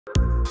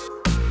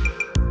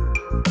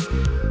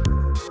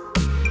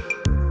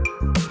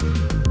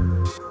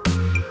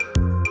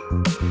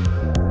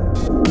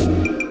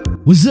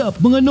What's up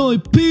mga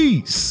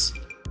Noypis?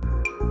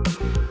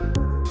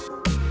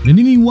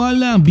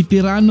 Naniniwala ang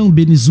veteranong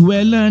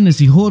Venezuela na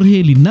si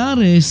Jorge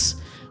Linares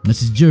na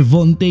si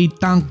Gervonta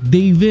Tank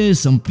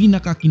Davis ang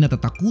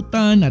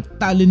pinakakinatatakutan at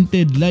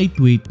talented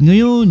lightweight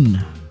ngayon.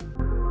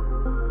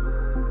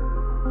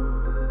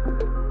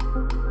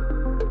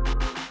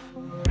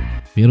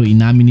 Pero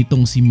inamin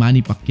nitong si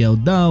Manny Pacquiao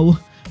daw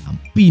ang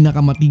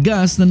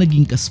pinakamatigas na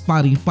naging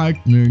kasparing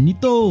partner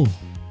nito.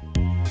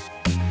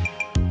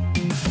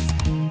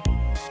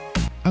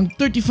 Ang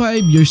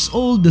 35 years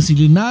old na si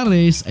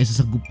Linares ay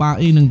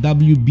sasagupain ng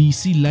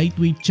WBC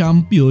lightweight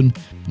champion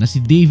na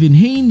si Devin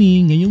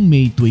Haney ngayong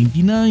May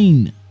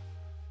 29.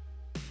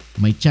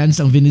 May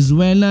chance ang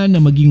Venezuela na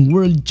maging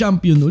world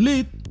champion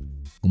ulit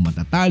kung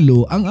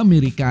matatalo ang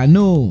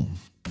Amerikano.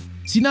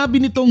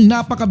 Sinabi nitong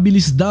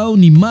napakabilis daw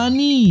ni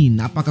Manny,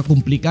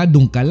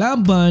 napakakomplikadong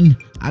kalaban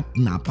at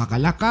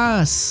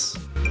napakalakas.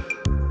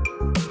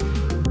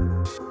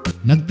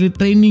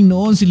 Nagtre-training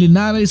noon si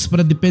Linares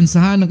para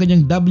depensahan ang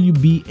kanyang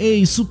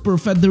WBA Super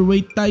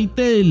Featherweight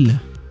title.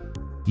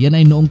 Yan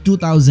ay noong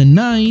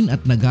 2009 at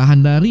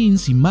naghahanda rin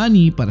si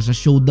Manny para sa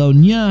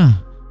showdown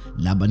niya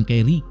laban kay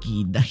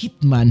Ricky the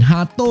Hitman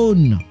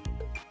Hatton.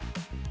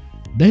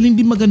 Dahil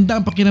hindi maganda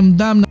ang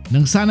pakiramdam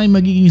nang sana'y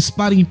magiging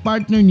sparring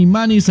partner ni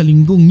Manny sa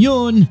linggong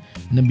yon,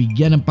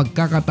 nabigyan ng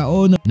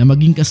pagkakataon na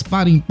maging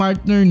kasparing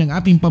partner ng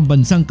ating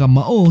pambansang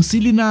kamao si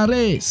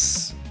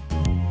Linares.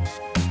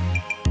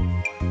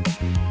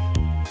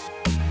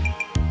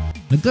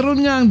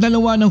 Nagkaroon nga ang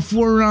dalawa ng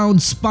 4-round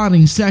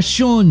sparring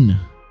session.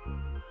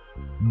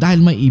 Dahil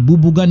may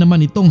ibubuga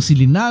naman itong si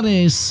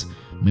Linares,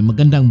 may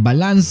magandang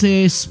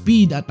balanse,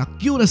 speed at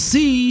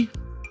accuracy,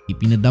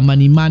 ipinadama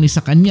ni Manny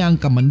sa kanya ang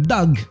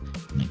kamandag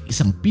ng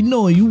isang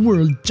Pinoy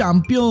World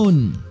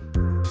Champion.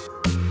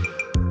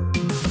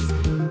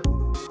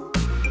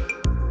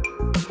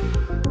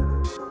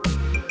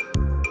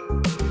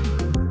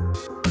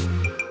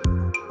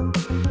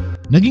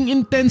 Naging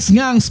intense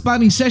nga ang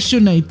sparring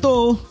session na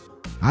ito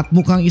at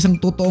mukhang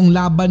isang totoong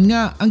laban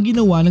nga ang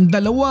ginawa ng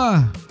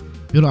dalawa.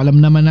 Pero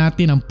alam naman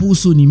natin ang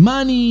puso ni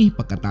Manny.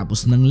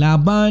 Pagkatapos ng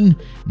laban,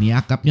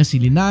 niyakap niya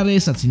si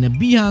Linares at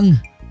sinabihang,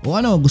 "O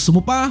ano, gusto mo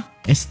pa?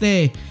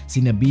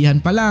 Sinabihan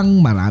pa lang,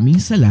 maraming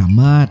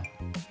salamat."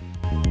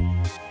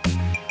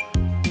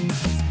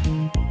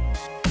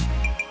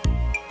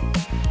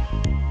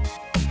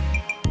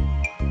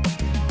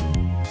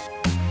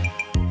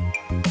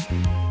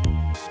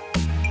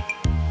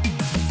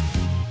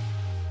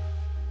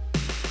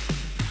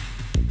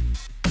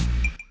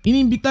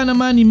 Inimbita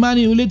naman ni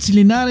Manny ulit si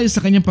Linares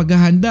sa kanyang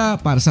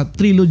paghahanda para sa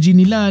trilogy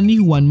nila ni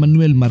Juan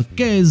Manuel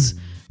Marquez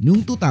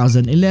noong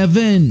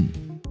 2011.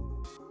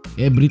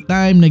 Every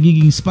time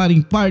nagiging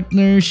sparring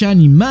partner siya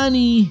ni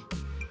Manny,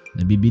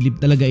 nabibilib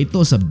talaga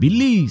ito sa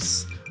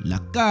bilis,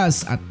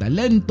 lakas at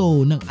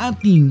talento ng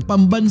ating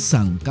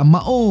pambansang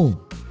kamao.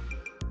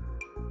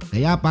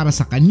 Kaya para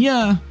sa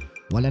kanya,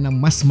 wala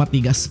nang mas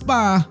matigas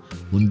pa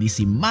kundi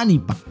si Manny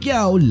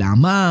Pacquiao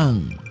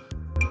lamang.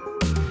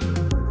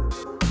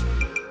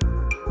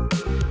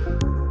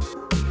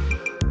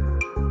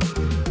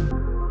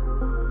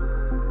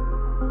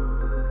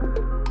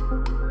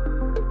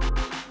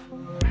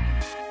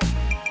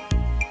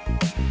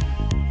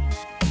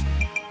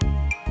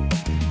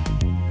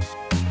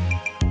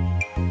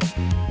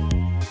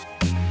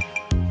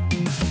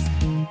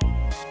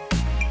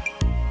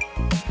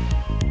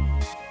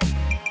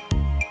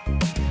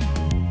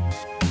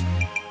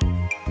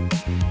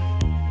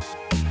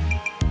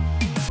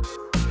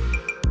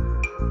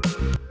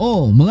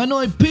 Oh, mga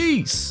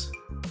Noypis!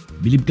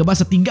 Bilib ka ba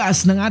sa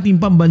tigas ng ating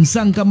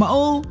pambansang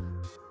kamao?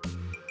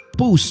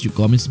 Post your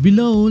comments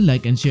below,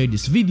 like and share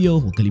this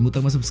video. Huwag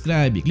kalimutang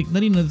mag-subscribe, i-click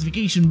na rin ang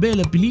notification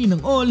bell at piliin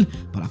ang all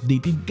para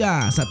updated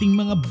ka sa ating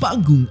mga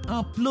bagong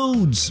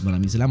uploads.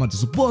 Maraming salamat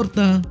sa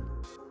suporta.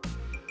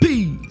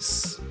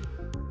 Peace!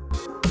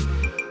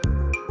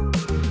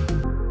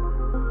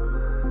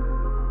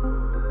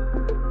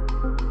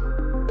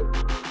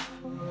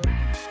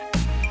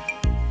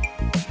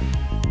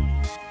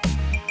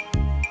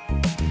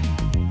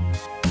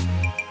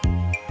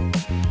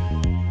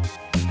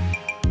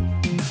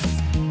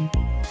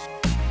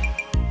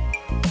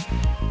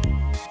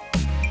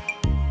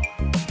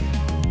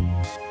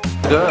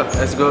 Good,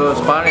 let's go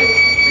sparring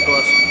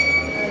because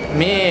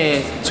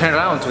me turn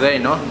around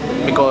today, no?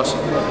 Because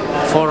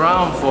 4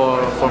 round for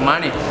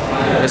Manny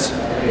is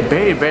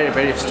very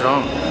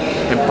strong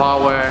in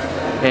power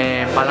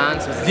and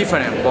balance. It's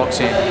different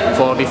boxing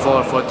for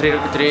before, for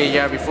three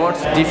years before.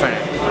 It's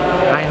different.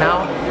 Right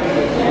now,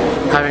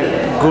 having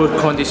good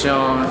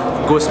condition,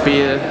 good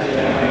speed,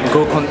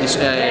 good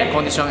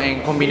condition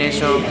and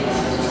combination.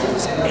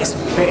 It's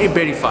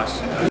very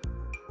fast.